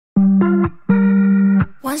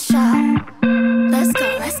One shot, let's go,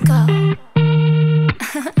 let's go.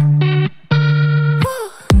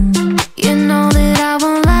 You know that I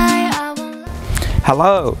won't lie.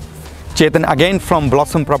 Hello, Chetan again from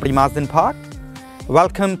Blossom Property Marsden Park.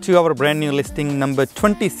 Welcome to our brand new listing number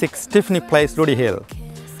 26 Tiffany Place, Rudy Hill.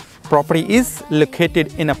 Property is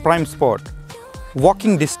located in a prime spot,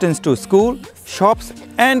 walking distance to school, shops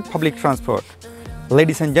and public transport.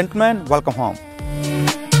 Ladies and gentlemen, welcome home.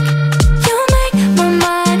 You make my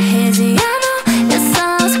mind hazy. I know it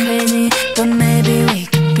sounds crazy, but maybe we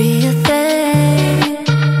could be a thing.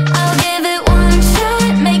 I'll give it one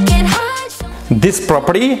shot, make it hot. This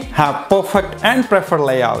property have perfect and preferred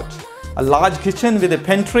layout. A large kitchen with a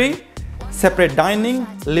pantry, separate dining,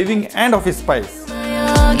 living and office space.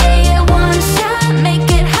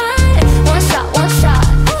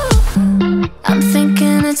 I'm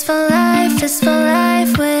thinking it's for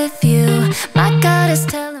life with you. My God is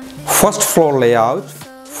telling me. First floor layout,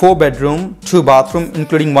 4 bedroom, 2 bathroom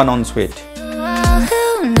including 1 ensuite. Well,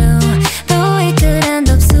 who knew that we could end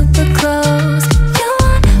up super close? You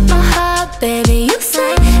want my heart, baby, you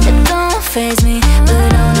say it don't faze me,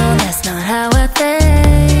 but oh no, that's not how I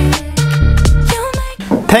think.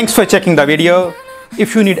 Thanks for checking the video.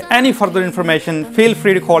 If you need any further information, feel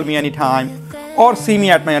free to call me anytime or see me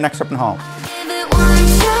at my next open home. Give it one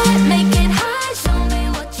shot.